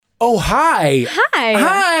Oh, hi. Hi.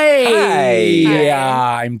 Hi.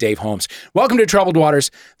 Yeah, I'm Dave Holmes. Welcome to Troubled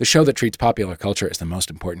Waters, the show that treats popular culture as the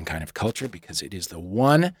most important kind of culture because it is the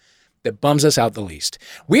one that bums us out the least.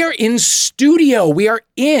 We are in studio. We are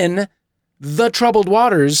in the Troubled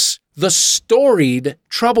Waters, the storied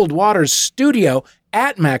Troubled Waters studio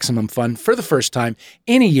at Maximum Fun for the first time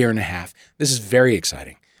in a year and a half. This is very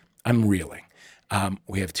exciting. I'm reeling.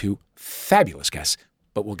 We have two fabulous guests,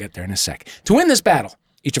 but we'll get there in a sec. To win this battle,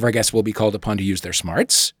 each of our guests will be called upon to use their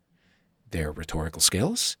smarts, their rhetorical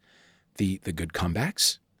skills, the good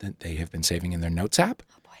comebacks that they have been saving in their notes app,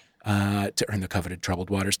 to earn the coveted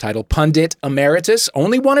Troubled Waters title, Pundit Emeritus.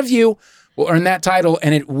 Only one of you will earn that title,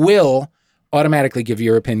 and it will automatically give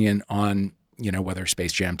your opinion on, whether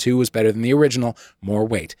Space Jam 2 was better than the original, more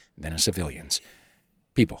weight than a civilian's.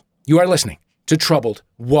 People, you are listening to Troubled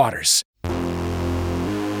Waters.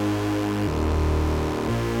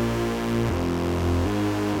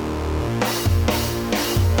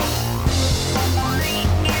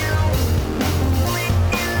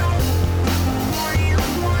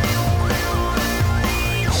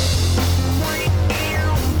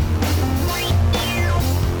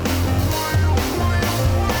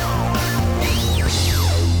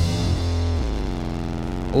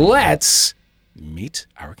 Let's meet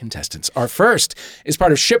our contestants. Our first is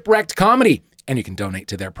part of Shipwrecked Comedy, and you can donate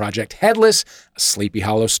to their project Headless, a Sleepy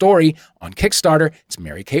Hollow story on Kickstarter. It's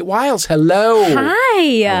Mary Kate Wiles. Hello. Hi.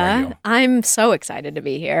 How are you? I'm so excited to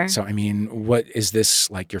be here. So, what is this,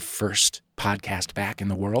 like your first podcast back in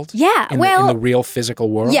the world? Yeah, in the real physical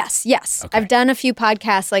world? Yes. Okay. I've done a few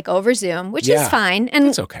podcasts like over Zoom, which is fine. And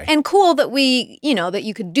it's okay. And cool that that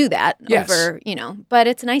you could do that Yes. over, but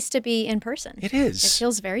it's nice to be in person. It is. It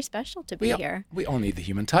feels very special to be here. We all need the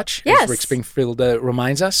human touch, Yes. as Rick Springfield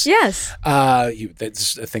reminds us. Yes.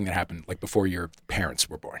 That's a thing that happened like before your parents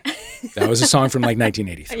were born. That was a song from like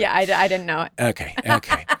 1983. Yeah, I didn't know it. Okay.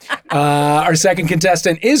 Our second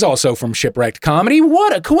contestant is also from Shipwrecked Comedy.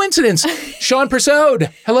 What a coincidence. Sean Persaud.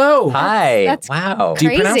 Hello. Hi. That's wow. Do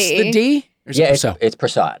you pronounce Crazy. the D? Or is it Persaud? It's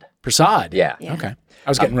Prasad. Prasad. Yeah. Okay. I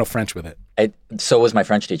was getting real French with it. So was my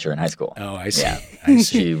French teacher in high school. Oh, I see. Yeah. I see.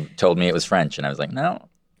 She told me it was French, and I was like, no.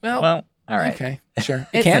 Well, Well, all right. okay. Sure.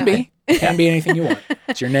 It can be. It can be anything you want.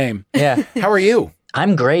 It's your name. Yeah. How are you?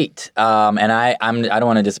 I'm great. And I don't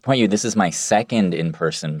want to disappoint you. This is my second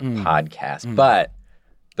in-person podcast, but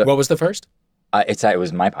What was the first? it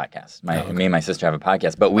was my podcast. Me and my sister have a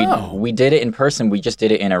podcast, but we did it in person. We just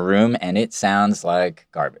did it in a room, and it sounds like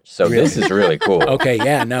garbage. So this is really cool. Okay,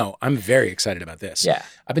 yeah, no, I'm very excited about this. Yeah.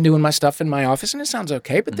 I've been doing my stuff in my office, and it sounds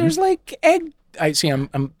okay, but there's like egg. I see.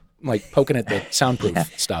 I'm like poking at the soundproof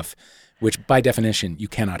stuff, which by definition you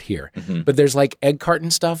cannot hear. But there's like egg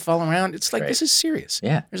carton stuff all around. It's like Great. This is serious.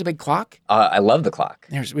 Yeah. There's a big clock. I love the clock.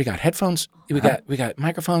 We got headphones. We got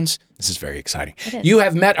microphones. This is very exciting. You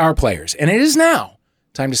have met our players, and it is now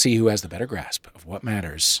time to see who has the better grasp of what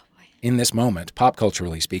matters in this moment, pop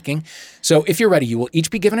culturally speaking. So if you're ready, you will each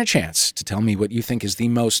be given a chance to tell me what you think is the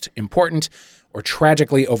most important or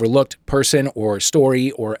tragically overlooked person or story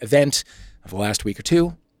or event of the last week or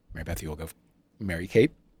two. Mary Beth, you will go. Mary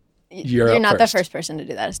Kate, you're up not first. the first person to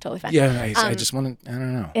do that. It's totally fine. Yeah, I just want to, I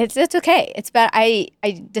don't know. It's okay. It's bad. I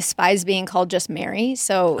despise being called just Mary.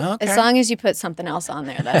 So Okay. as long as you put something else on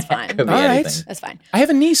there, that's fine. Could be All right. anything. That's fine. I have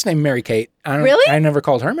a niece named Mary Kate. Really? I never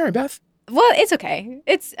called her Mary Beth. Well, it's okay.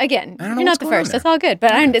 It's again, I don't know you're what's not the going on first. there. It's all good.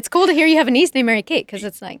 But it's cool to hear you have a niece named Mary Kate because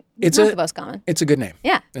it's like It's not a- the most common. It's a good name.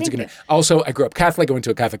 Yeah, That's a thank good you. name. Also, I grew up Catholic. I went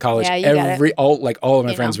to a Catholic college. Yeah, you got it. All of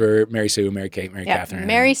my You friends know. were Mary Sue, Mary Kate, Mary Yeah, Catherine.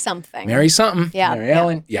 Mary something. Mary something. Yeah, Mary yeah.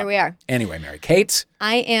 Ellen. Yeah. Here we are. Anyway, Mary Kate.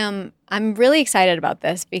 I'm really excited about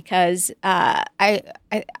this because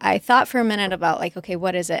I thought for a minute about like, okay,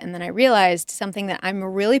 what is it? And then I realized something that I'm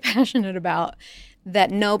really passionate about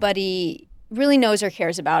that nobody really knows or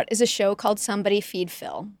cares about is a show called Somebody Feed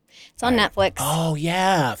Phil. It's on Netflix. Oh,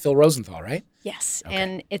 yeah. Phil Rosenthal, right? Yes,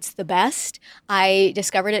 and it's the best. I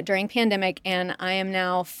discovered it during pandemic, and I am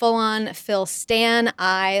now full-on Phil stan.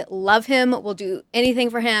 I love him, will do anything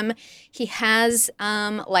for him. He has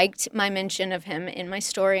liked my mention of him in my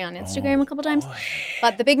story on Instagram a couple times.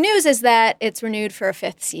 But the big news is that it's renewed for a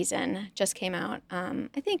 5th season. Just came out,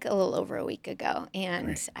 I think, a little over a week ago,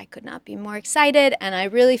 and I could not be more excited, and I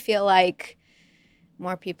really feel like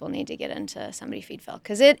more people need to get into Somebody Feed Phil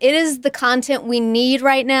because it is the content we need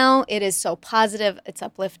right now. It is so positive. It's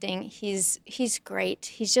uplifting. He's great.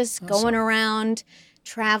 He's just going around,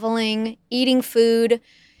 traveling, eating food.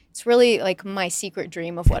 It's really like my secret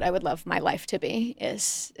dream of what I would love my life to be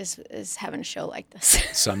is having a show like this.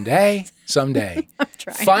 Someday. I'm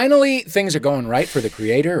trying. Finally, things are going right for the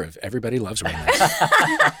creator of Everybody Loves Raymond.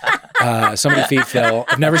 Some of the feet fell.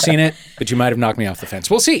 I've never seen it, but you might have knocked me off the fence.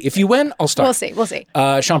 We'll see. If you win, I'll start. We'll see.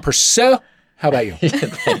 Sean Purcell, how about you?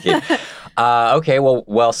 Thank you. Okay,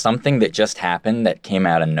 well, something that just happened that came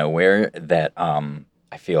out of nowhere that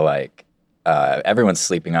I feel like everyone's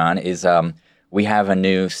sleeping on is we have a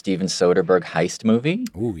new Steven Soderbergh heist movie.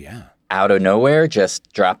 Ooh, yeah. Out of nowhere,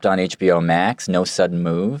 just dropped on HBO Max, no sudden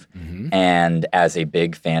move. And as a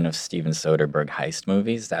big fan of Steven Soderbergh heist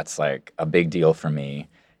movies, that's like a big deal for me.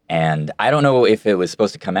 And I don't know if it was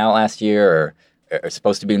supposed to come out last year or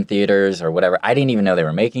supposed to be in theaters or whatever. I didn't even know they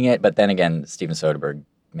were making it. But then again, Steven Soderbergh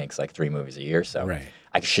makes like 3 movies a year, so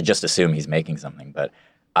I should just assume he's making something. But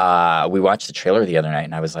we watched the trailer the other night,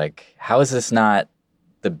 and I was like, how is this not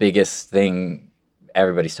the biggest thing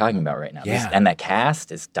everybody's talking about right now? Yeah. And that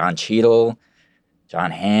cast is Don Cheadle,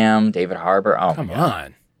 John Hamm, David Harbour. Oh, Come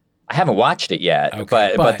on. I haven't watched it yet,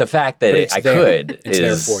 Okay, but the fact that it's I there. could It's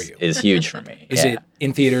there for you. is huge for me. Is it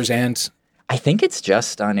in theaters and? I think it's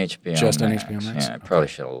just on HBO Just on Max. HBO Max? Yeah, I probably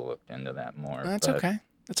should have looked into that more. That's but okay.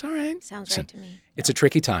 That's all right. Sounds right to me. It's a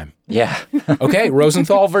tricky time. Yeah. Okay,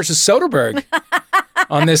 Rosenthal versus Soderbergh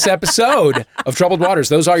on this episode of Troubled Waters.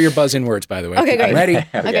 Those are your buzz-in words, by the way. Okay, great. Ready?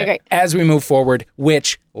 Okay, great. As we move forward,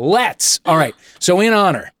 let's. All right. So in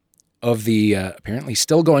honor of the apparently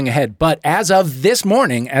still going ahead, but as of this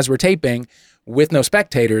morning, as we're taping, with no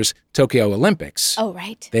spectators, Tokyo Olympics. Oh,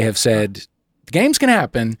 right. They have said the games can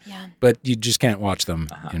happen, Yeah. but you just can't watch them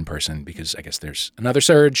in person because I guess there's another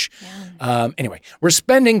surge. Yeah. Anyway, we're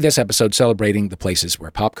spending this episode celebrating the places where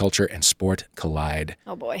pop culture and sport collide.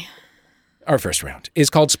 Oh, boy. Our first round is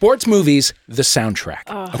called Sports Movies, the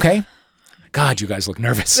Soundtrack. Okay? God, you guys look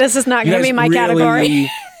nervous. This is not You going to guys be my really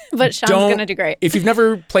category, but Sean's don't- going to do great. If you've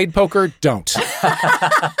never played poker, don't.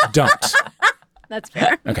 Don't. That's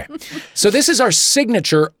fair. Okay. So this is our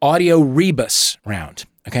signature audio rebus round.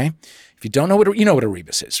 Okay. If you don't know you know what a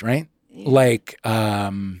rebus is, right? Like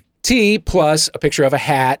T plus a picture of a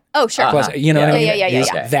hat. Oh, sure. Plus, you know what I mean? Yeah. Use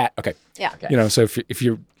Okay. that. Okay. Yeah. Okay. You know, so if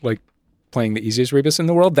you're like playing the easiest rebus in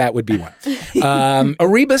the world, that would be one. A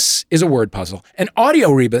rebus is a word puzzle. An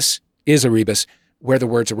audio rebus is a rebus where the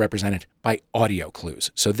words are represented by audio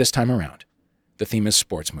clues. So this time around, the theme is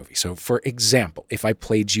sports movie. So for example, if I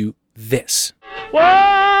played you this. Well,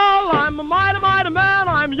 I'm a mighty, mighty man.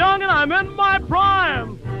 I'm young and I'm in my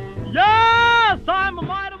prime. Yes, I'm a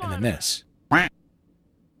mighty, And then mighty. this.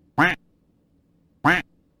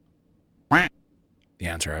 The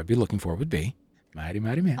answer I'd be looking for would be Mighty,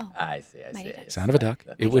 Mighty Man. I see. Mighty Ducks. Sound of a duck.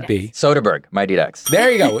 It would be. Soderbergh, Mighty Ducks.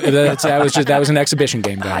 There you go. That was an exhibition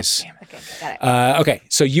game, guys. Okay, got it. Okay,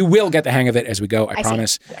 so you will get the hang of it as we go. I see.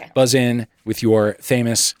 promise. Okay. Buzz in with your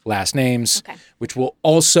famous last names, Okay. which will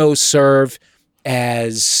also serve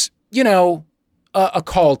as, a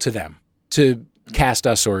call to them to cast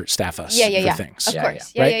us or staff us Yeah. for things. Of Yeah,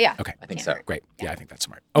 course. yeah. Yeah, Right? yeah. Okay. I think so. Great. Yeah, I think that's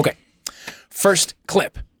smart. Okay. First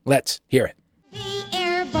clip. Let's hear it. Be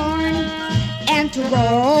airborne and to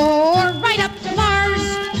roar right up to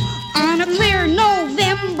Mars on a clear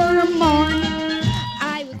November morn.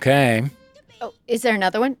 Okay. Oh, is there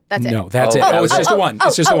another one? That's it. No, that's it. Oh, That was oh, just the one.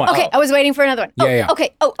 It's just the one. Okay, I was waiting for another one. Oh, Yeah, yeah. Okay.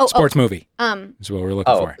 Oh. Sports movie Um, is what we're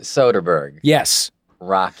looking Oh, for. Soderbergh, Yes.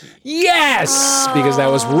 Rocky. Yes, because that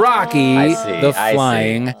was Rocky, I see, the I see.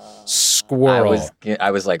 flying squirrel. I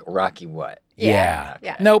was like, Rocky what? Yeah.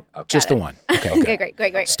 Yeah. Nope. Okay. Just the Got it. one. Okay. okay,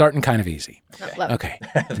 great. Starting kind of easy. Love it. Okay.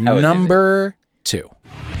 was Number 2.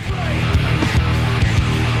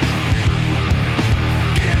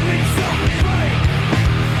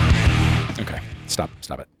 Okay. Stop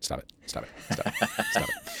it.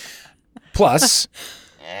 Plus,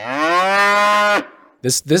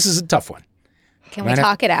 this is a tough one. Can we Right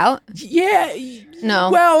talk it out? Yeah. No.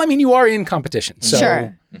 Well, I mean, you are in competition, so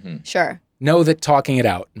Sure. Mm-hmm. Sure. know that talking it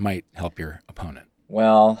out might help your opponent.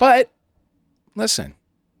 Well, But listen,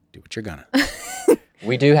 do what you're gonna.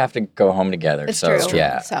 we do have to go home together. It's so true.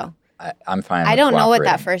 yeah, So I'm fine. I with don't know what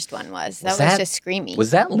that cooperating. first one was. That Was was that- just screamy.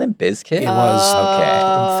 Was that Limp Bizkit? It was.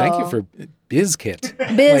 Oh. Thank you for Bizkit.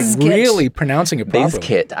 Bizkit. Like really pronouncing it properly.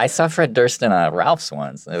 Bizkit. I saw Fred Durst in Ralph's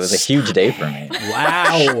once. It was a huge day for me.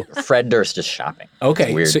 Wow. Fred Durst just shopping. Okay.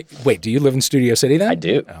 It's weird. So, wait, do you live in Studio City then? I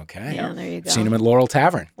do. Okay. Yeah, there you go. Seen him at Laurel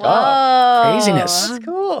Tavern. Whoa. Craziness. That's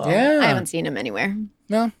cool. Yeah. I haven't seen him anywhere.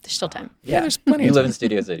 Well, There's still time. Yeah, there's plenty You of live time. in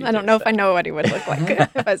Studio City. I don't know if I know what he would look like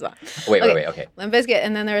if I saw. Wait. Okay. Okay. Limp Bizkit,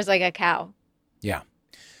 and then there was like a cow. yeah.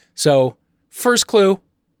 So, first clue,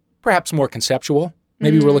 perhaps more conceptual.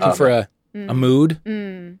 Maybe we're looking for a mood,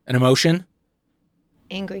 an emotion.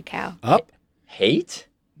 Angry cow. Up. Hate?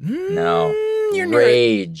 No. You're near it.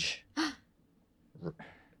 Rage.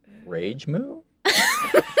 Rage moo?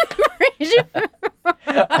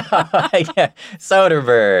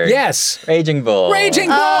 Soderbergh. Yes. Raging Bull. Raging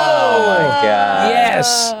Bull. Oh my God.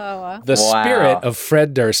 Yes. Oh. The Wow. spirit of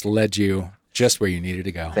Fred Durst led you just where you needed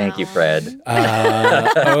to go. Thank you, Fred.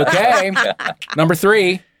 Okay. Number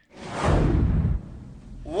 3.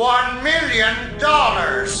 $1 million.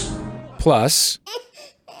 Plus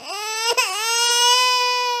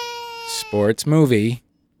sports movie.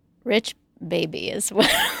 Rich Baby is what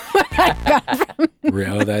I got from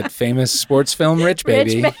Real that famous sports film, Rich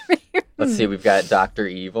Baby. Rich Baby. Let's see. We've got Dr.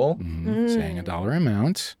 Evil. Saying a dollar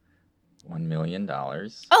amount. $1 million.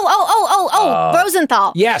 Oh,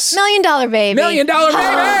 Rosenthal. Yes. $1 Million Baby. $1 Million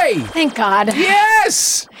Baby. Thank God.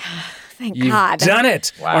 Yes. Thank You've God. done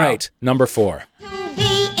it. Wow. All right. Number 4. To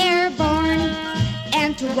be airborne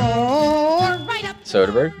and to go right up.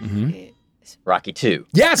 Soderbergh. Mm-hmm. Rocky 2.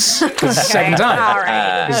 Yes. This is the second time. All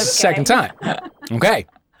right. This is the second time. Okay.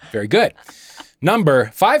 Very good.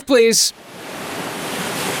 Number 5, please.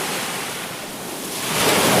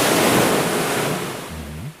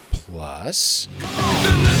 Plus.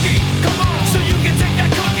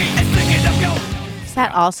 Is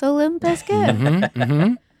that also Limp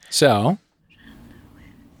Bizkit? So,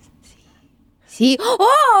 See?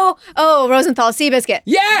 Oh, Rosenthal Seabiscuit.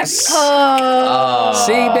 yes. Oh.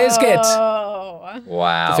 Seabiscuit.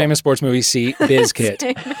 Wow. The famous sports movie Seabiscuit.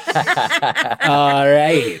 All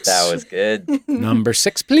right. That was good. Number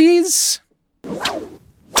 6, please.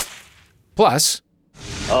 Plus.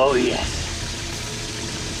 Oh, yes.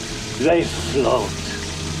 They float,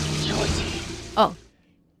 Georgie. Oh,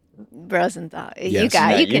 Rosenthal. You Yes. got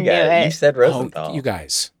No, it. You can do got it. You it. said Rosenthal. Oh, you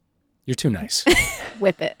guys. You're too nice.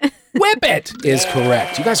 Whip it. Whip it is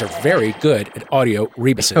correct. You guys are very good at audio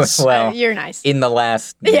rebuses. Well, You're nice. in the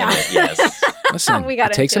last Yeah. minute, yes. Listen, We got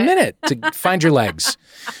it takes a into it. minute to find your legs.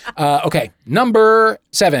 Okay, number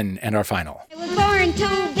 7 and our final. I was born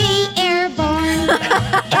to be airborne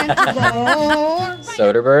and to go right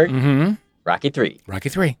Soderbergh. Mm-hmm. Rocky 3. Rocky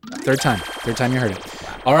 3. Third time you heard it.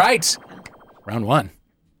 All right. Round 1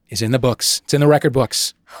 is in the books. It's in the record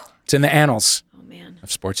books. It's in the annals Oh, man.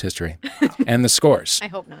 of sports history. And the scores I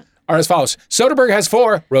hope not. are as follows. Soderbergh has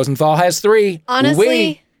 4. Rosenthal has 3.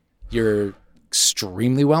 Honestly, You're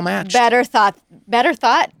extremely well matched. better thought.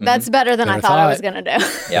 That's better than I Better thought I thought. was going to do.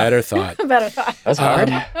 Better thought. Better thought. That's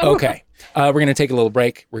hard. Okay. We're going to take a little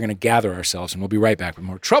break. We're going to gather ourselves, and we'll be right back with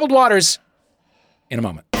more Troubled Waters in a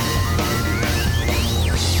moment.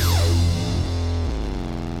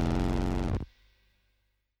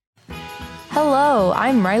 Hello,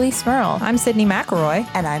 I'm Riley Smurl, I'm Sydney McElroy.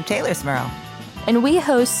 And I'm Taylor Smurl. and we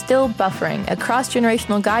host Still Buffering, a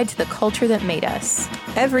cross-generational guide to the culture that made us.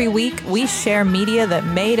 Every week, we share media that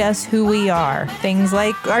made us who we are. Things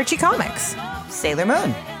like Archie Comics. Sailor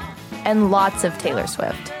Moon. And lots of Taylor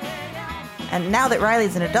Swift. And now that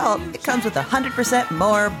Riley's an adult, it comes with 100%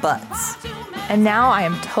 more butts. And now I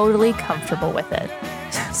am totally comfortable with it.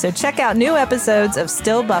 So check out new episodes of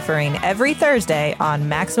Still Buffering every Thursday on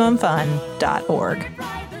MaximumFun.org.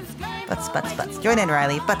 Butts, butts, butts. Join in,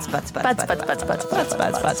 Riley. Butts, butts, butts, Butts, butts, butts, butts, butts,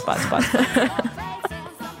 butts, butts, butts, butts.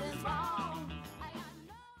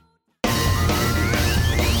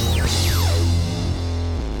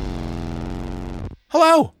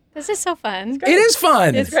 Hello. This is so fun. It is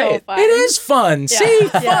fun. It's so fun. It is fun. See,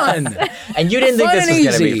 fun. And you didn't think Fun this and was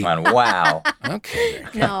going to easy. be fun. Wow. Okay.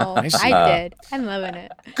 No, I see. I did. I'm loving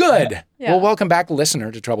it. Good. Yeah. Well, welcome back,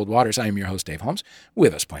 listener, to Troubled Waters. I am your host, Dave Holmes.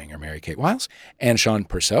 With us playing are Mary Kate Wiles and Sean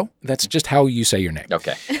Purcell. That's just how you say your name.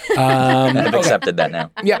 Okay. I've accepted that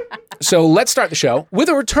now. Yeah. So let's start the show with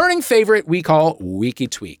a returning favorite we call Wiki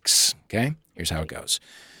Tweaks. Okay? Here's how it goes.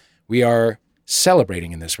 We are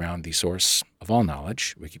celebrating in this round the source of all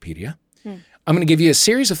knowledge, Wikipedia. I'm going to give you a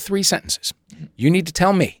series of 3 sentences. You need to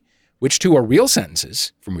tell me which 2 are real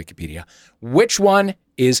sentences from Wikipedia, which one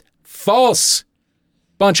is false.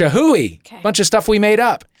 Bunch of hooey, bunch of stuff we made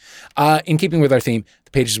up. In keeping with our theme,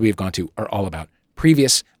 the pages we have gone to are all about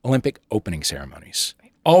previous Olympic opening ceremonies.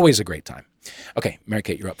 Always a great time. Okay, Mary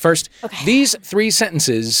Kate, you're up first. Okay. These 3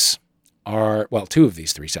 sentences are, well, 2 of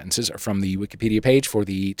these 3 sentences are from the Wikipedia page for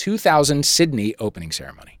the 2000 Sydney opening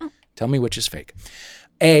ceremony. Tell me which is fake.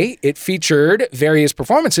 A, it featured various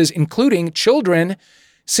performances, including children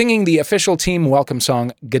singing the official team welcome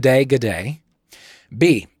song, G'day, G'day.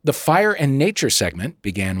 B, the fire and nature segment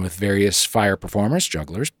began with various fire performers,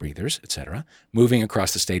 jugglers, breathers, etc., moving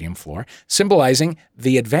across the stadium floor, symbolizing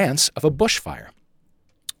the advance of a bushfire.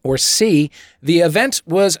 Or C, the event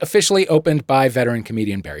was officially opened by veteran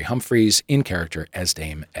comedian Barry Humphries in character as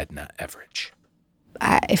Dame Edna Everage.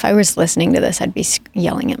 If I was listening to this, I'd be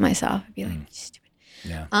yelling at myself. I'd be like, stupid.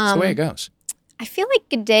 Yeah, that's the way it goes. I feel like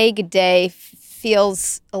G'day G'day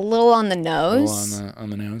feels a little on the A nose. little on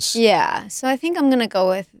the nose. Yeah, so I think I'm gonna go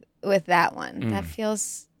with that one. That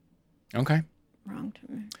feels Okay. wrong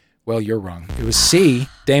to me. Well, you're wrong. It was C.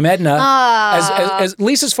 Dame Edna, as at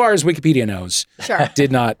least as far as Wikipedia knows, Sure.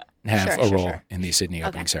 did not have Sure, a sure, role sure. in the Sydney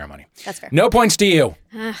opening ceremony. That's fair. No points to you.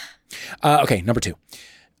 Okay, number 2.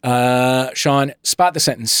 Sean, spot the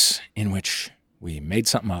sentence in which we made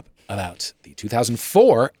something up about the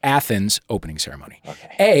 2004 Athens opening ceremony.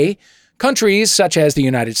 Okay. A, countries such as the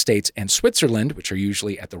United States and Switzerland, which are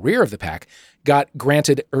usually at the rear of the pack, got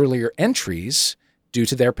granted earlier entries due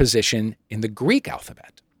to their position in the Greek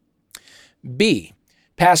alphabet. B,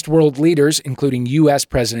 past world leaders, including U.S.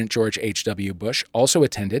 President George H.W. Bush, also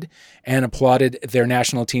attended and applauded their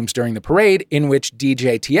national teams during the parade, in which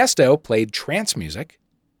DJ Tiesto played trance music.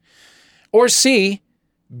 Or C,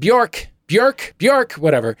 Björk,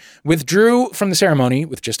 whatever, withdrew from the ceremony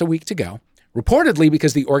with just a week to go, reportedly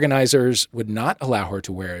because the organizers would not allow her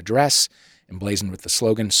to wear a dress emblazoned with the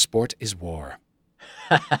slogan, "Sport is war."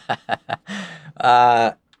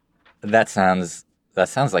 That sounds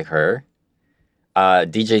like her.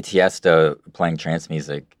 DJ Tiesto playing trance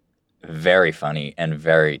music, very funny and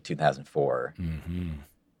very 2004.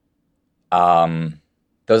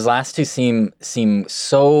 Those last two seem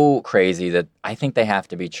so crazy that I think they have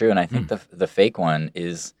to be true, and I think the fake one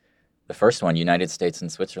is the first one, United States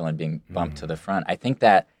and Switzerland being bumped to the front. I think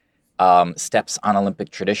that steps on Olympic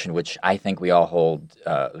tradition, which I think we all hold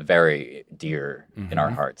very dear in our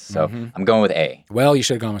hearts. So I'm going with A. Well, you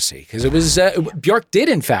should have gone with C, because it was Björk did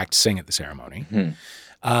in fact sing at the ceremony,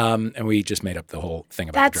 and we just made up the whole thing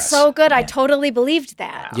about the That's dress. so good. I totally believed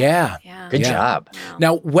that. Yeah. Good job.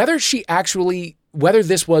 Now, whether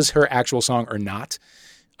this was her actual song or not,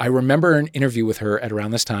 I remember an interview with her at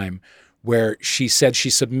around this time where she said she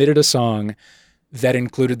submitted a song that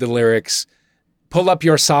included the lyrics, "Pull up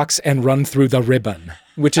your socks and run through the ribbon,"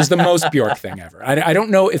 which is the most Björk thing ever. I don't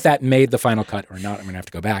know if that made the final cut or not. I'm going to have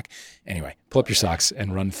to go back. Anyway, pull up your socks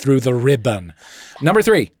and run through the ribbon. Number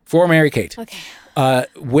 3, for Mary-Kate. Okay.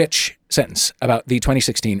 Which sentence about the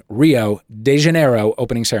 2016 Rio de Janeiro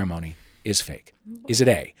opening ceremony is fake? Is it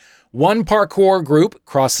A, one parkour group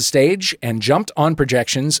crossed the stage and jumped on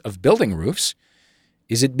projections of building roofs?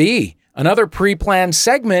 Is it B, another pre-planned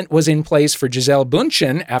segment was in place for Gisele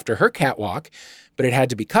Bündchen after her catwalk, but it had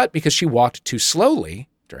to be cut because she walked too slowly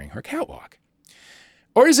during her catwalk?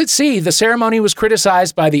 Or is it C, the ceremony was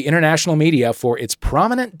criticized by the international media for its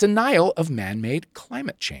prominent denial of man-made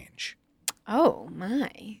climate change? Oh, my.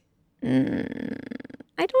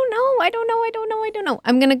 I don't know.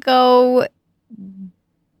 I'm going to go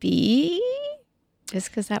B, just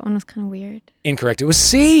because that one was kind of weird. Incorrect. It was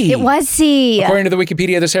C. It was C. According to the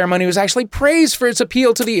Wikipedia, the ceremony was actually praised for its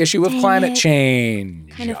appeal to the issue of climate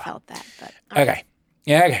change. Kind of felt that, but...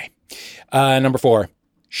 Okay. Number 4,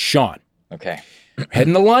 Sean. Okay.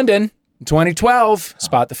 Heading to London, 2012.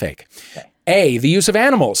 Spot the fake. Okay. A, the use of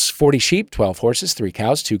animals. 40 sheep, 12 horses, 3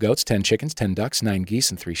 cows, 2 goats, 10 chickens, 10 ducks, 9 geese,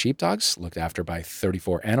 and 3 sheepdogs, looked after by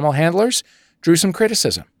 34 animal handlers, drew some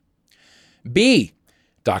criticism. B,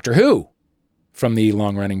 Doctor Who, from the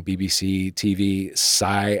long-running BBC TV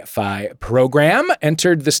sci-fi program,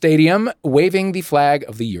 entered the stadium waving the flag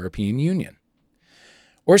of the European Union.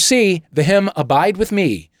 Or C, the hymn Abide With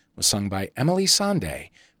Me was sung by Emily Sandé,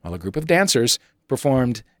 while a group of dancers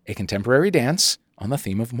performed a contemporary dance on the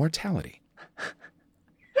theme of mortality.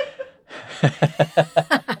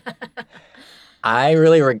 I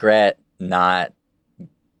really regret not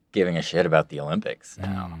giving a shit about the Olympics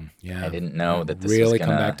now. Yeah. I didn't know that this really was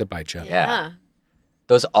gonna come back to bite you. Yeah.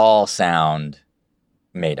 Those all sound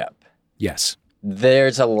made up. Yes.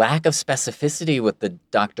 There's a lack of specificity with the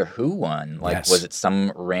Doctor Who one. Like, Yes. was it some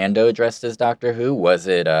rando dressed as Doctor Who? Was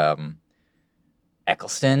it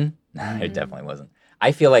Eccleston? No, it definitely wasn't.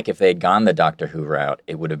 I feel like if they had gone the Doctor Who route,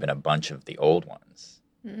 it would have been a bunch of the old ones.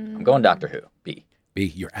 I'm going Doctor Who, B. B,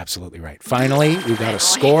 you're absolutely right. Finally, we got a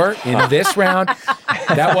score in this round.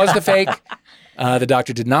 That was the fake. The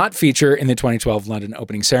Doctor did not feature in the 2012 London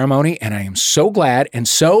opening ceremony, and I am so glad, and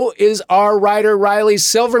so is our writer Riley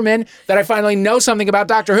Silverman, that I finally know something about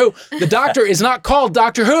Doctor Who. The Doctor is not called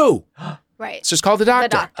Doctor Who. Right. It's just called The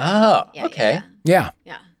Doctor. Oh, Yeah, okay. Yeah.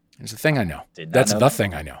 Yeah. It's a thing I know. Did not That's know the that.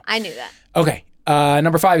 thing I know. I knew that. Okay.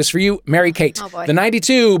 Number 5 is for you, Mary-Kate. Oh, boy. The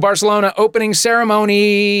 92 Barcelona opening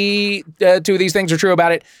ceremony. 2 of these things are true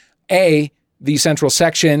about it. A, the central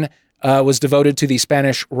section was devoted to the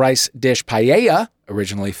Spanish rice dish paella,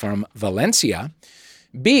 originally from Valencia.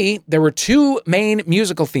 B, there were 2 main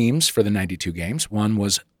musical themes for the 92 games. One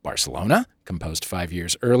was Barcelona, composed 5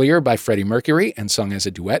 years earlier by Freddie Mercury and sung as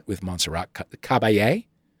a duet with Montserrat Caballé.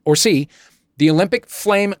 Or C, The Olympic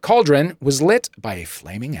flame cauldron was lit by a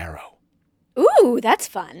flaming arrow. Ooh, that's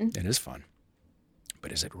fun. It is fun.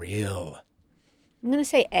 But is it real? I'm going to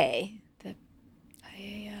say A.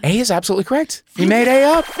 A is absolutely correct. You made A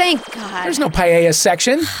up. Thank God. There's no paella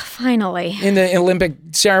section Finally. in the Olympic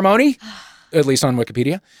ceremony, at least on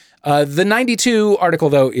Wikipedia. The 92 article,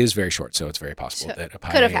 though, is very short, so it's very possible that a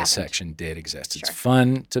paella section did exist. It's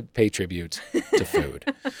fun to pay tribute to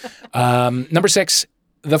food. Number 6,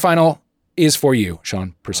 the final is for you,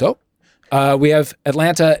 Sean Perceau. We have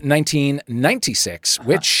Atlanta 1996.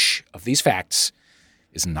 Which of these facts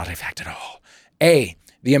is not a fact at all? A,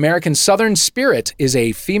 the American Southern Spirit is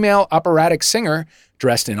a female operatic singer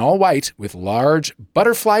dressed in all white with large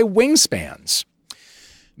butterfly wingspans.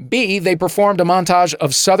 B, they performed a montage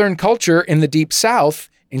of Southern culture in the Deep South,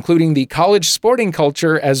 including the college sporting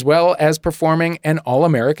culture as well as performing an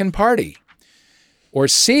all-American party. Or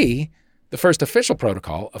C, the first official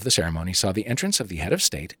protocol of the ceremony saw the entrance of the head of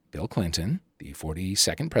state, Bill Clinton, the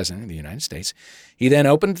 42nd president of the United States. He then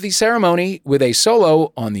opened the ceremony with a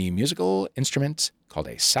solo on the musical instrument called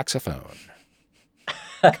a saxophone.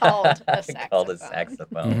 Called a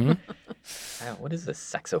saxophone. Mm-hmm. What is a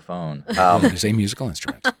saxophone? It is a musical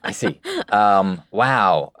instrument. I see.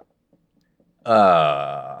 Wow.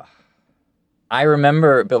 I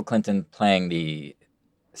remember Bill Clinton playing the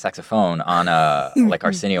saxophone on like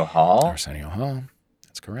Arsenio Hall. Arsenio Hall.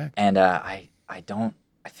 That's correct. And I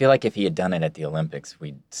feel like if he had done it at the Olympics,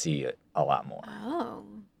 we'd see it a lot more. Oh,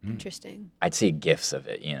 interesting. I'd see gifs of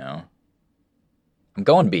it, you know. I'm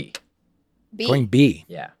going B. B. Going B.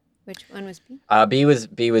 Yeah. Which one was B?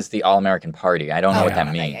 B was the All-American Party. I don't know what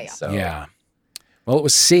that means. Yeah. So. Yeah. Well, it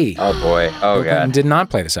was C. Oh, boy. Oh, Bill Clinton God. did not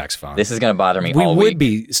play the saxophone. This is going to bother me we all would week.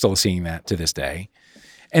 be still seeing that to this day.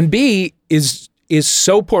 And B is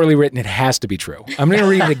so poorly written, it has to be true. I'm going to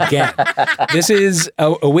read it again. This is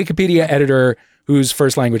a Wikipedia editor whose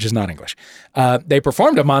first language is not English. They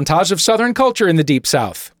performed a montage of Southern culture in the Deep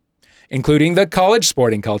South, including the college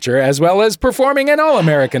sporting culture, as well as performing an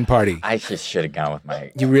all-American party. I just should have gone with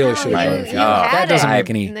my... You really should have gone with that. Doesn't make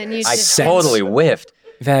any I sense. totally whiffed.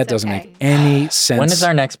 That doesn't make any sense. When is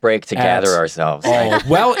our next break to gather ourselves?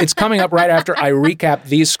 Well, it's coming up right after I recap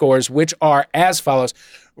these scores, which are as follows.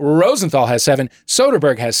 Rosenthal has 7.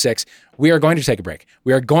 Soderbergh has 6. We are going to take a break.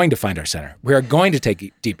 We are going to find our center. We are going to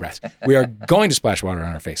take deep breaths. We are going to splash water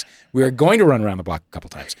on our face. We are going to run around the block a couple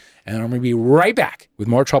times. And then I'm going to be right back with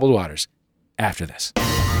more Troubled Waters after this.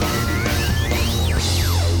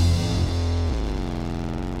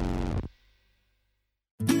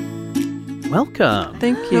 Welcome.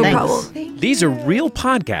 Thank you. No problem. These are real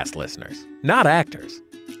podcast listeners, not actors.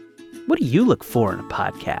 What do you look for in a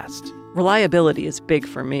podcast? Reliability is big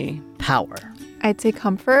for me. Power. I'd say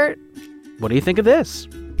comfort. What do you think of this?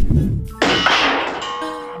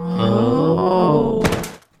 Oh.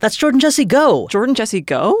 That's Jordan Jesse Go. Jordan Jesse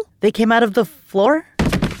Go? They came out of the floor?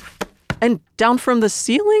 And down from the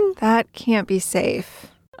ceiling? That can't be safe.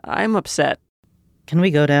 I'm upset. Can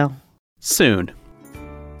we go now? Soon.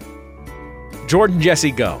 Jordan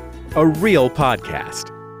Jesse Go, a real podcast.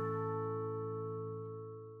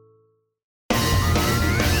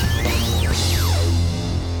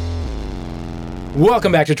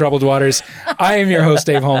 Welcome back to Troubled Waters. I am your host,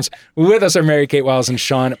 Dave Holmes. With us are Mary Kate Wiles and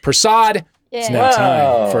Sean Prasad. It's now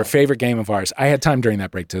time for a favorite game of ours. I had time during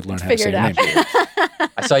that break to learn how to say your name.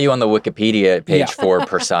 I saw you on the Wikipedia page for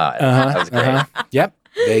Prasad. That was great. Yep.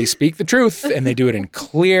 They speak the truth, and they do it in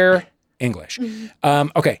clear English.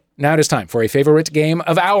 Okay, now it is time for a favorite game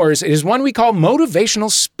of ours. It is one we call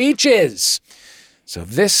Motivational Speeches. So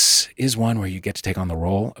this is one where you get to take on the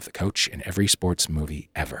role of the coach in every sports movie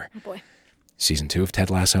ever. Oh, boy. Season 2 of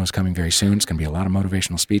Ted Lasso is coming very soon. It's going to be a lot of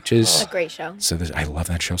motivational speeches. It's a great show. So I love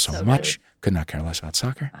that show so much. Could not care less about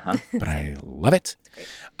soccer, but I love it.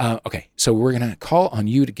 Okay, so we're going to call on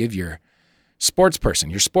you to give your sports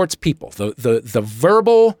person, your sports people, the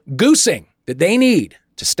verbal goosing that they need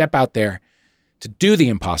to step out there, to do the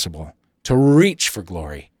impossible, to reach for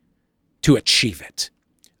glory, to achieve it.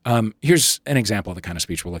 Here's an example of the kind of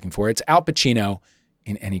speech we're looking for. It's Al Pacino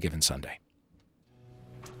in Any Given Sunday.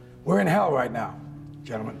 We're in hell right now,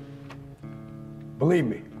 gentlemen. Believe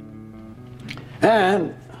me.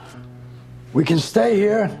 And we can stay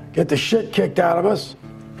here, get the shit kicked out of us,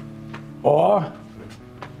 or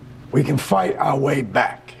we can fight our way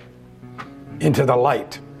back into the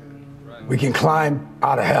light. We can climb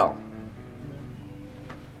out of hell.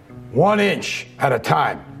 1 inch at a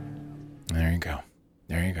time. There you go.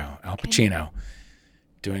 There you go. Al Pacino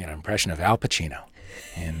doing an impression of Al Pacino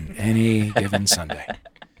in Any Given Sunday.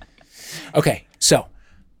 Okay, so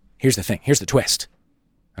here's the thing. Here's the twist.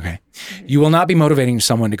 Okay. You will not be motivating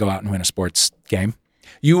someone to go out and win a sports game.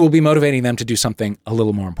 You will be motivating them to do something a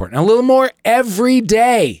little more important, a little more every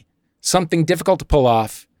day. Something difficult to pull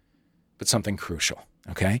off, but something crucial.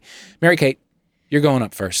 Okay. Mary Kate, you're going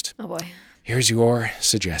up first. Oh boy. Here's your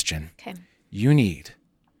suggestion. Okay. You need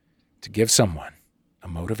to give someone a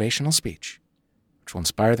motivational speech which will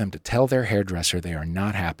inspire them to tell their hairdresser they are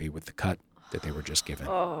not happy with the cut that they were just given.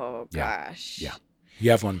 Oh, gosh. Yeah.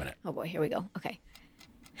 You have 1 minute. Oh, boy. Here we go. Okay.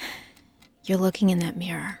 You're looking in that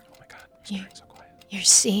mirror. Oh, my God. So quiet. You're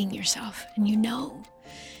seeing yourself, and you know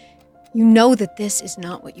that this is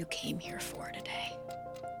not what you came here for today.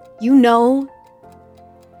 You know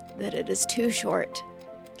that it is too short.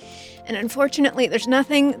 And unfortunately, there's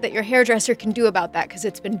nothing that your hairdresser can do about that because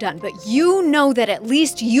it's been done. But you know that at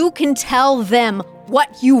least you can tell them what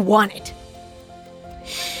you wanted.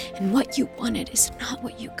 And what you wanted is not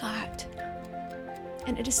what you got.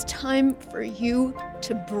 And it is time for you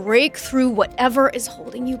to break through whatever is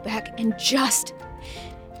holding you back and just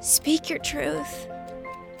speak your truth.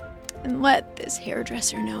 And let this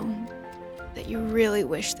hairdresser know that you really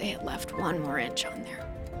wish they had left 1 more inch on there.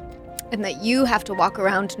 And that you have to walk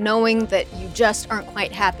around knowing that you just aren't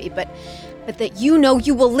quite happy, but that you know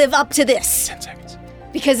you will live up to this. 10 seconds.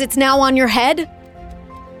 Because it's now on your head,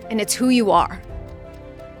 and it's who you are.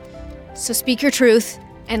 So speak your truth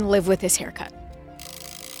and live with this haircut.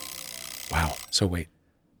 Wow. So wait,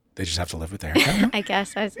 they just have to live with the haircut now? I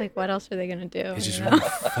guess. I was like, what else are they going to do? It just really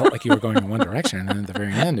felt like you were going in one direction, and then at the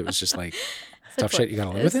very end, it was just like, tough shit, you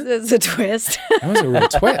gotta live with it? It's a twist. That was a real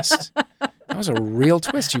twist. That was a real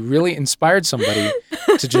twist. You really inspired somebody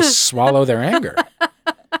to just swallow their anger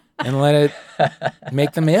and let it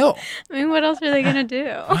make them ill. I mean, what else are they going to do?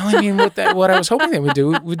 Well, I mean, what I was hoping they would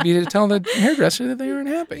do would be to tell the hairdresser that they weren't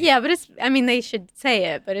happy. Yeah, but they should say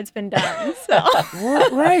it, but it's been done. So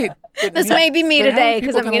Right. This may be me But how are today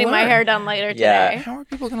because people I'm gonna getting my learn? hair done later Yeah. today. How are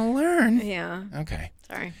people going to learn? Yeah. Okay.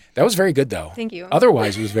 Sorry. That was very good, though. Thank you.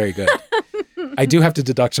 Otherwise, it was very good. I do have to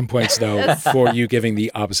deduct some points, though, for you giving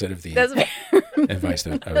the opposite of the That's fair. advice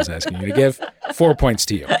that I was asking you to give. 4 points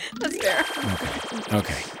to you. That's fair.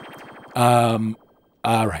 Okay.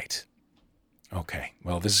 All right. Okay.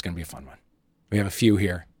 Well, this is going to be a fun one. We have a few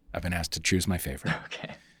here. I've been asked to choose my favorite.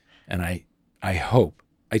 Okay. And I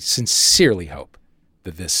sincerely hope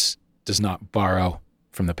that this does not borrow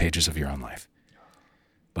from the pages of your own life.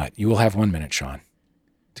 But you will have 1 minute, Sean,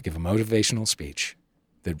 to give a motivational speech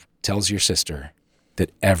that tells your sister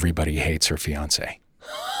that everybody hates her fiance.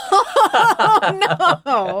 Oh,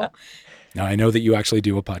 no. Now, I know that you actually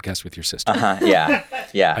do a podcast with your sister.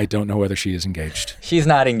 Yeah. I don't know whether she is engaged. She's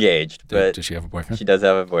not engaged, but Does she have a boyfriend? she does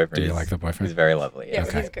have a boyfriend. Do you like the boyfriend? He's very lovely. Yeah,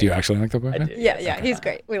 Okay. he's great. Do you actually like the boyfriend? do. Yeah, he's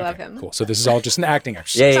great. We love him. Cool. So this is all just an acting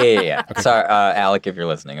exercise. Yeah. Sorry, Alec, if you're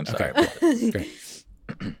listening, I'm sorry. Okay.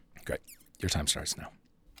 Great. Your time starts now.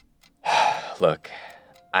 Look,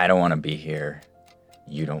 I don't want to be here.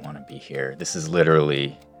 You don't want to be here. This is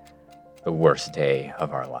literally the worst day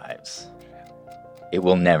of our lives. It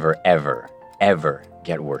will never, ever, ever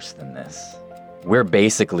get worse than this. We're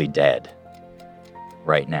basically dead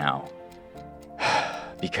right now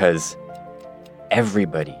because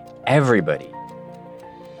everybody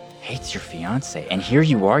hates your fiance. And here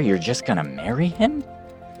you are, you're just gonna marry him?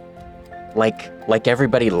 Like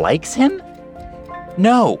everybody likes him?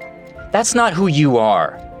 No, that's not who you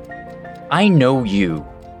are. I know you,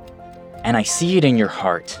 and I see it in your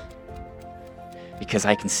heart because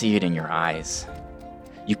I can see it in your eyes.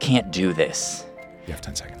 You can't do this. You have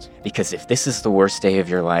 10 seconds. Because if this is the worst day of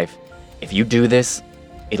your life, if you do this,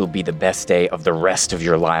 it'll be the best day of the rest of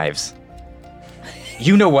your lives.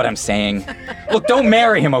 You know what I'm saying. Look, don't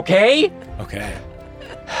marry him, okay? Okay.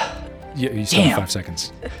 You still have 5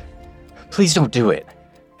 seconds. Please don't do it.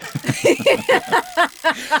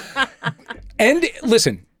 And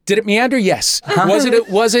listen, did it meander? Yes.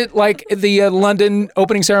 Was it like the London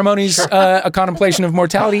opening ceremonies, a contemplation of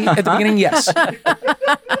mortality at the beginning? Yes.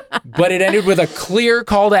 But it ended with a clear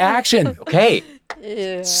call to action. Okay.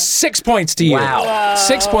 Yeah. 6 points to you. Wow.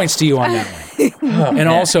 6 points to you on that one. And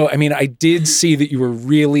also, I mean, I did see that you were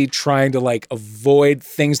really trying to avoid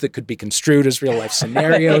things that could be construed as real life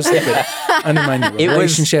scenarios that could undermine your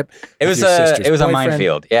relationship. It was a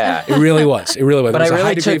minefield. Yeah. It really was. It really was. But There was a I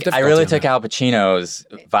high degree of really difficulty took on Al Pacino's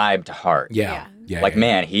vibe to heart. Yeah.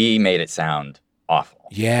 Man, he made it sound awful.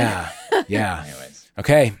 Yeah. Anyways.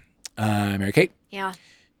 Okay. Mary Kate. Yeah.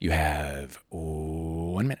 You have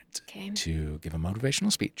 1 minute to give a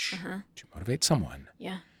motivational speech to motivate someone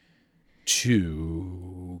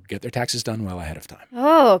to get their taxes done well ahead of time.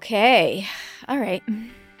 Oh, okay. All right.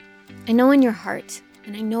 I know in your heart,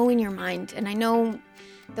 and I know in your mind, and I know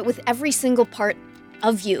that with every single part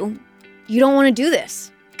of you, you don't want to do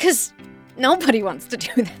this. Because nobody wants to do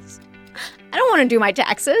this. I don't want to do my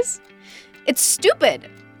taxes. It's stupid.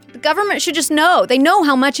 The government should just know. They know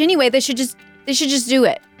how much anyway. They should just do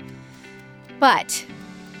it. But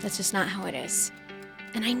that's just not how it is.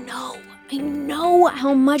 And I know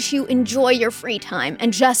how much you enjoy your free time.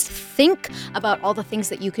 And just think about all the things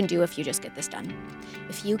that you can do if you just get this done.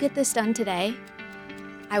 If you get this done today,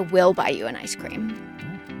 I will buy you an ice cream.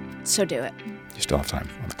 So do it. You still have time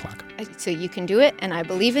on the clock. So you can do it, and I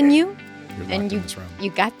believe in you. You're And locked in this room. you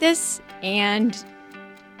got this, and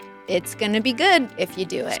it's going to be good if you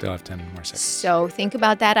do it. Still have 10 more seconds. So think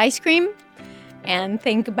about that ice cream, and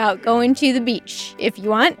think about going to the beach if you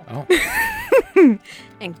want. Oh.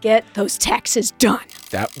 And get those taxes done.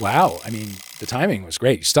 Wow. I mean, the timing was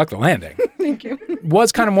great. You stuck the landing. Thank you.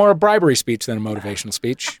 Was kind of more a bribery speech than a motivational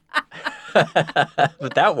speech.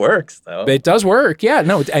 But that works, though. It does work. Yeah,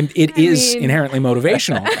 no, and it is inherently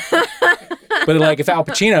motivational. But like if Al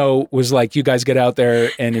Pacino was like, you guys get out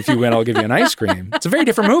there and if you win, I'll give you an ice cream. It's a very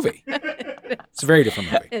different movie. It's a very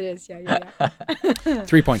different movie. It is, yeah.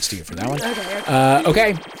 3 points to you for that one.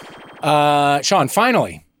 Okay. Sean,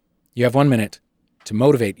 finally, you have 1 minute to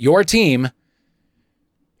motivate your team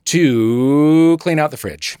to clean out the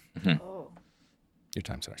fridge. Mm-hmm. Your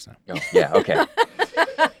time starts now. Oh, yeah, okay.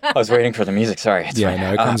 I was waiting for the music. Sorry. It's fine.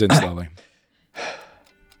 No, it comes in slowly.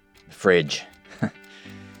 Fridge.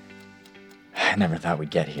 I never thought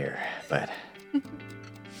we'd get here, but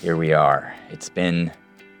here we are. It's been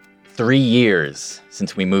 3 years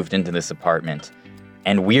since we moved into this apartment,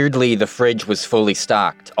 and weirdly, the fridge was fully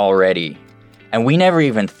stocked already, and we never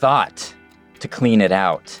even thought to clean it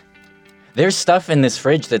out. There's stuff in this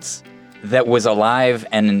fridge that was alive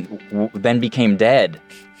and then became dead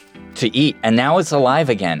to eat, and now it's alive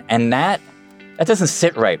again, and that doesn't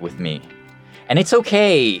sit right with me. And it's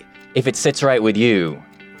okay if it sits right with you,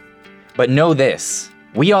 but know this,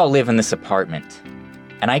 we all live in this apartment,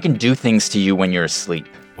 and I can do things to you when you're asleep.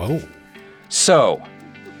 Whoa. So,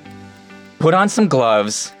 put on some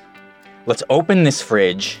gloves, let's open this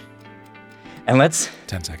fridge, and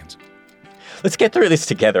 10 seconds. Let's get through this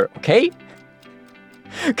together, okay?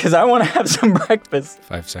 Because I want to have some breakfast.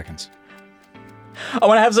 5 seconds. I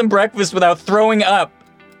want to have some breakfast without throwing up.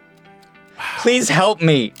 Wow. Please help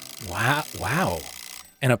me. Wow.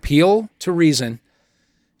 An appeal to reason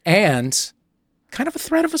and kind of a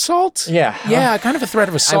threat of assault. Yeah. Yeah, kind of a threat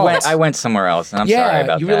of assault. I went somewhere else, and I'm sorry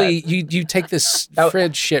about that. You take this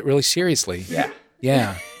fridge shit really seriously. Yeah.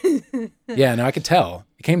 Yeah. Yeah, no, I could tell.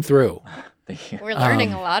 It came through. We're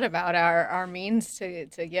learning a lot about our means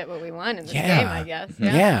to get what we want in this game, I guess.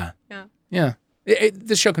 Yeah.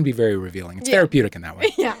 This show can be very revealing. It's therapeutic in that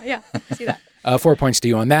way. Yeah. See that. 4 points to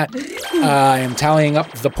you on that. I am tallying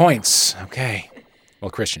up the points. Okay. Well,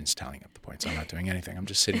 Christian's tallying up the points. I'm not doing anything. I'm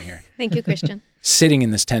just sitting here. Thank you, Christian. Sitting in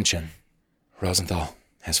this tension. Rosenthal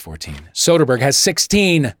has 14. Soderbergh has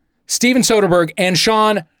 16. Steven Soderbergh and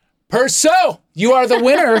Sean Purcell. You are the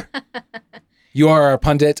winner. You are our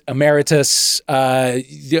pundit emeritus.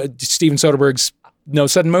 Steven Soderbergh's No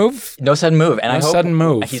Sudden Move? No Sudden Move. And No I hope Sudden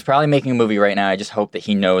Move. He's probably making a movie right now. I just hope that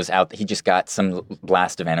he knows that he just got some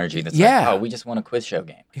blast of energy that's like, oh, we just won a quiz show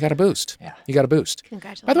game. You got a boost. Yeah. You got a boost.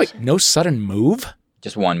 Congratulations. By the way, No Sudden Move?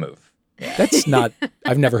 Just one move. Yeah. That's not,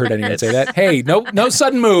 I've never heard anyone say that. Hey, no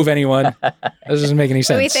sudden move, anyone. That doesn't make any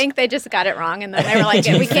sense. We think they just got it wrong, and then they were like,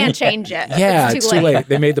 we can't change it. Yeah, it's too late.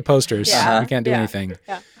 They made the posters. Yeah. We can't do anything.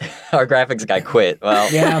 Yeah. Our graphics guy quit. Well,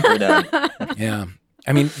 we're done. Yeah.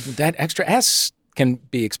 I mean, that extra S can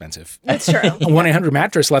be expensive. That's true. A 1-800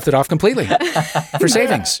 mattress left it off completely for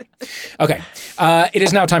savings. Okay. It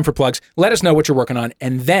is now time for plugs. Let us know what you're working on.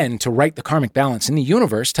 And then to write the karmic balance in the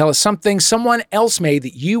universe, tell us something someone else made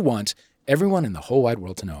that you want everyone in the whole wide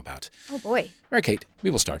world to know about. Oh, boy. All right, Kate, we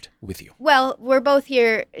will start with you. Well, we're both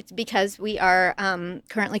here because we are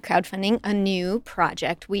currently crowdfunding a new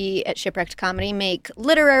project. We at Shipwrecked Comedy make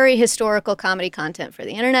literary, historical comedy content for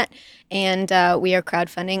the internet, and we are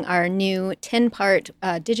crowdfunding our new 10-part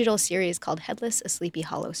digital series called Headless, A Sleepy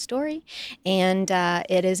Hollow Story. And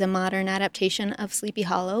it is a modern adaptation of Sleepy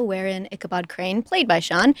Hollow, wherein Ichabod Crane, played by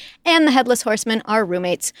Sean, and the Headless Horseman are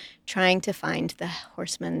roommates trying to find the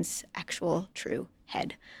horseman's actual true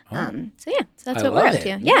head. So that's what we're up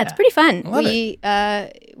to. Yeah, it's pretty fun.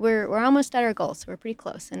 We're almost at our goal, so we're pretty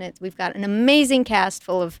close, and we've got an amazing cast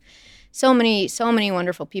full of so many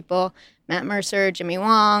wonderful people. Matt Mercer, Jimmy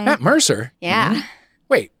Wong. Matt Mercer? Yeah. Mm-hmm.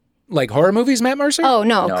 Wait, like horror movies, Matt Mercer? Oh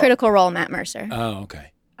no, Critical Role, Matt Mercer. Oh,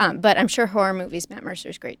 okay. But I'm sure horror movies, Matt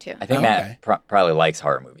Mercer's great too. I think Matt probably likes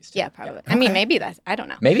horror movies too. Yeah, probably. Okay. I mean, maybe I don't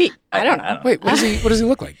know. Maybe I don't know. Wait, what does he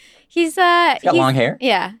look like? He's got long hair.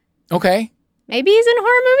 Yeah. Okay. Maybe he's in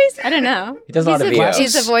horror movies. I don't know. He does a lot of VOs.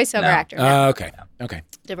 He's a voiceover actor. No. Okay.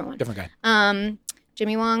 Different one. Different guy.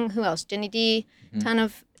 Jimmy Wong. Who else? Jenny D.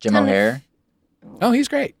 Jim O'Hare. Oh, he's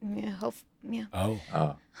great. Yeah.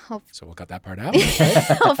 Oh. So we'll cut that part out.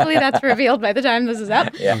 Hopefully that's revealed by the time this is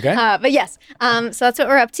up. Yeah. Okay. But yes, so that's what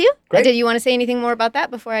we're up to. Great. Did you want to say anything more about that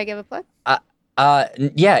before I give a plug?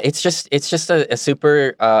 Yeah, it's just a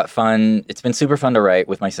super fun. It's been super fun to write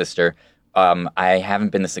with my sister. I haven't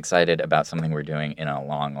been this excited about something we're doing in a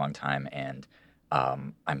long, long time, and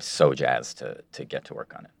I'm so jazzed to get to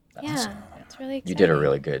work on it. It's really exciting. You did a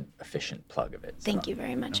really good, efficient plug of it. Thank you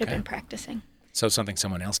very much. I've been practicing. So something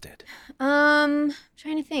someone else did. Trying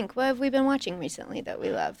to think. What have we been watching recently that we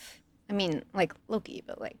love? I mean, like Loki,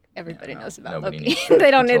 but like everybody knows about Loki.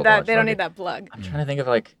 They don't need that. They don't need that plug. I'm trying to think of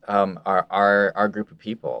like our group of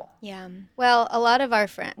people. Yeah. Well, a lot of our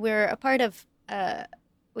friends. We're a part of.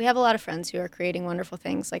 We have a lot of friends who are creating wonderful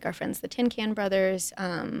things, like our friends, the Tin Can Brothers,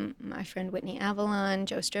 my friend Whitney Avalon,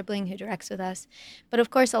 Joe Stribling, who directs with us. But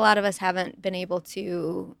of course, a lot of us haven't been able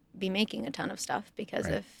to be making a ton of stuff because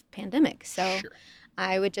of pandemic. So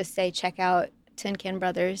I would just say check out Tin Can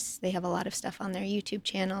Brothers. They have a lot of stuff on their YouTube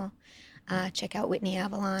channel. Check out Whitney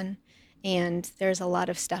Avalon. And there's a lot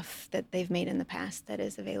of stuff that they've made in the past that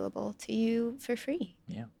is available to you for free.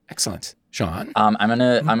 Yeah. Excellent. Sean? I'm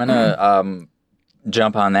gonna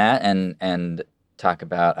jump on that and talk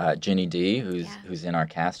about Ginny D, who's in our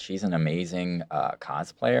cast. She's an amazing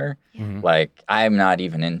cosplayer. Like, I'm not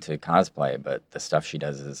even into cosplay, but the stuff she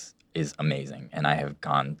does is amazing. And I have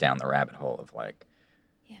gone down the rabbit hole of like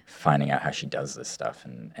finding out how she does this stuff,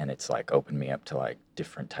 and it's like opened me up to like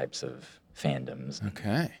different types of fandoms.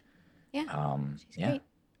 Okay. Yeah. She's great.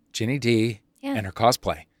 Ginny D and her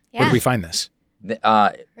cosplay. Yeah. Where do we find this?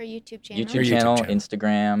 Her YouTube channel. YouTube channel,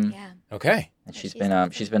 Instagram. Yeah. Okay. And she's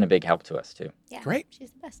been a big help to us too. Yeah. Great.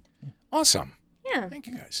 She's the best. Awesome. Yeah. Thank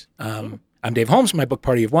you guys. I'm Dave Holmes. My book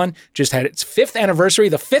Party of One just had its 5th anniversary.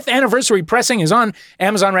 The 5th anniversary pressing is on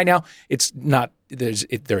Amazon right now. It's not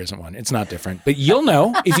there isn't one. It's not different, but you'll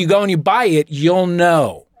know if you go and you buy it. You'll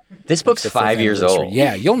know. This book's 5 years old.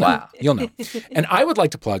 Yeah, you'll know. Wow. You'll know. And I would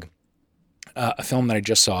like to plug a film that I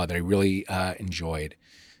just saw that I really enjoyed.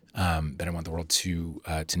 That I want the world to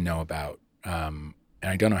know about. And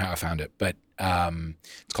I don't know how I found it, but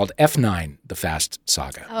it's called F9: The Fast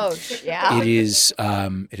Saga. Oh, yeah. It is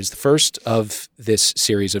the first of this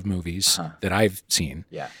series of movies that I've seen.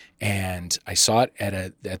 Yeah. And I saw it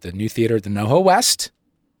at the new theater at the NoHo West,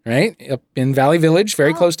 right up in Valley Village,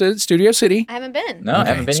 very close to Studio City. I haven't been. No, I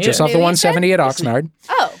haven't been It's either. just off the 170 at Oxnard.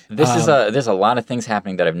 Oh. There's a lot of things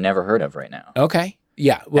happening that I've never heard of right now. Okay.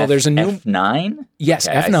 Yeah, well, there's a new F9. Yes,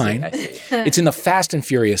 Okay, F9. I see. It's in the Fast and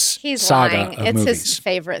Furious He's saga lying. of It's movies. his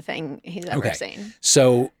favorite thing he's ever seen.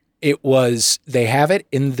 So they have it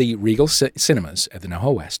in the Regal Cinemas at the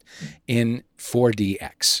NoHo West in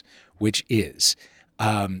 4DX, which is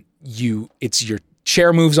it's your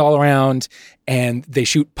chair moves all around and they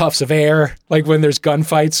shoot puffs of air like when there's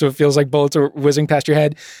gunfights, so it feels like bullets are whizzing past your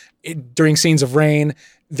head. During scenes of rain,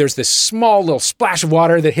 there's this small little splash of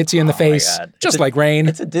water that hits you in the face, just like rain.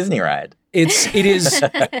 It's a Disney ride. It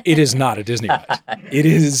is not a Disney ride. It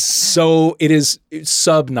is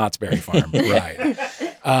sub Knott's Berry Farm ride.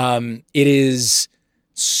 It is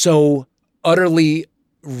so utterly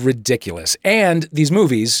ridiculous. And these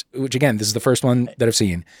movies, which again, this is the first one that I've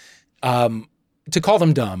seen, to call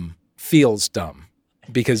them dumb feels dumb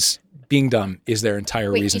because being dumb is their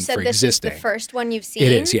entire Wait, reason you said for this existing. is the first one you've seen?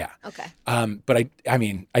 It is, yeah. Okay. But I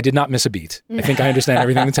mean, I did not miss a beat. I think I understand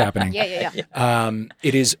everything that's happening. Yeah.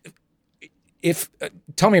 It is,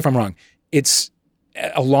 tell me if I'm wrong, it's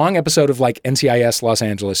a long episode of like NCIS Los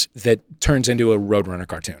Angeles that turns into a Roadrunner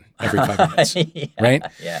cartoon every 5 minutes, right?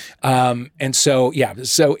 Yeah. And so in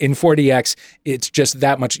 4DX, it's just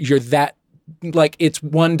that much, like it's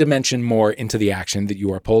one dimension more into the action that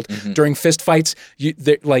you are pulled. Mm-hmm. During fist fights, you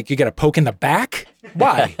get a poke in the back.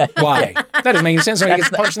 Why? That doesn't make any sense. When you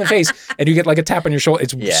get punched in the face and you get like a tap on your shoulder,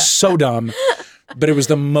 it's so dumb. But it was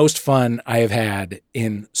the most fun I have had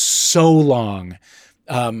in so long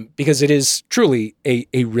because it is truly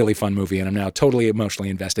a really fun movie, and I'm now totally emotionally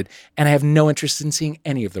invested. And I have no interest in seeing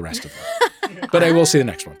any of the rest of them. But I will see the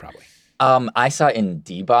next one probably. I saw it in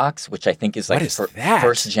D-Box, which I think is like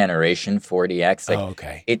first generation 4DX. Like,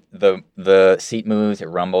 okay. The seat moves, it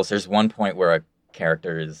rumbles. There's one point where a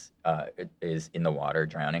character is in the water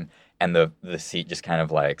drowning, and the seat just kind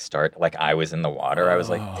of like I was in the water. I was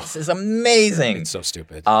like, this is amazing. It's so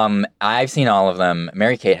stupid. I've seen all of them.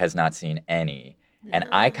 Mary-Kate has not seen any. And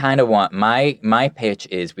I kind of want my pitch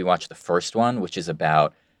is we watch the first one, which is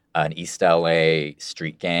about an East LA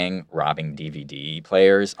street gang robbing DVD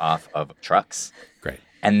players off of trucks. Great.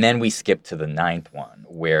 And then we skip to the 9th one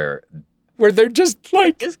where they're just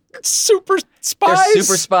like super spies. They're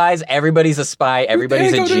super spies. Everybody's a spy.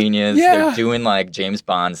 Everybody's a genius. Yeah. They're doing like James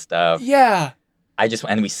Bond stuff. Yeah.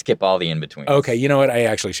 And we skip all the in-between. Okay, you know what? I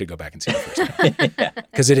actually should go back and see it first.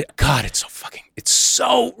 Because it's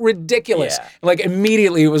so ridiculous. Yeah. Like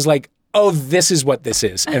immediately it was like, oh, this is what this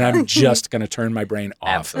is. And I'm just going to turn my brain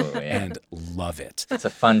off Absolutely, yeah. and love it. It's a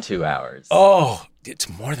fun 2 hours. Oh, it's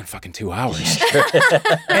more than fucking 2 hours.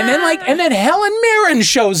 and then Helen Mirren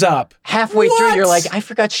shows up. Halfway through, you're like, I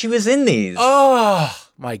forgot she was in these. Oh,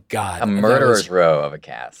 my God. A murderer's row of a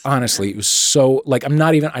cast. Honestly, it was so, like, I'm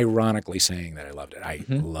not even ironically saying that I loved it. I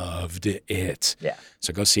loved it. Yeah.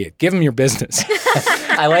 So go see it. Give them your business.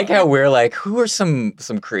 I like how we're like, who are some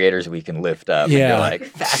creators we can lift up? Yeah. And you're like,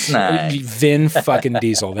 Fast 9. Vin fucking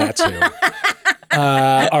Diesel, that's who.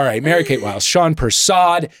 All right, Mary-Kate Wiles, Sean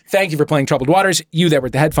Persad, thank you for playing Troubled Waters. You that were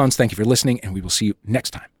at the headphones, thank you for listening, and we will see you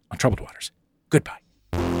next time on Troubled Waters. Goodbye.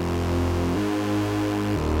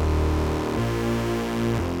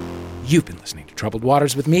 You've been listening to Troubled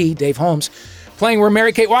Waters with me, Dave Holmes, playing We're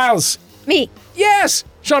Mary-Kate Wiles. Me. Yes,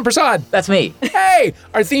 Sean Persad. That's me. Hey,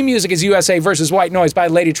 our theme music is USA versus White Noise by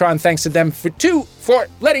Ladytron. Thanks to them for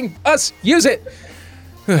letting us use it.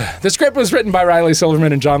 The script was written by Riley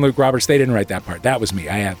Silverman and John Luke Roberts. They didn't write that part. That was me.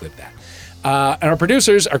 I ad-libbed that. And our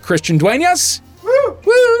producers are Christian Duenas.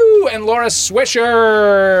 Woo! And Laura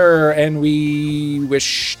Swisher. And we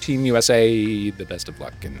wish Team USA the best of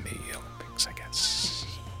luck in the Olympics, I guess.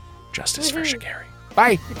 Justice for Sha'Carri.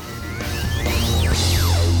 Bye.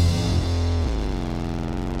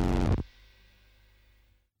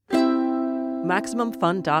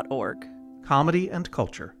 MaximumFun.org. Comedy and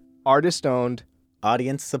culture. Artist owned.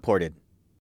 Audience supported.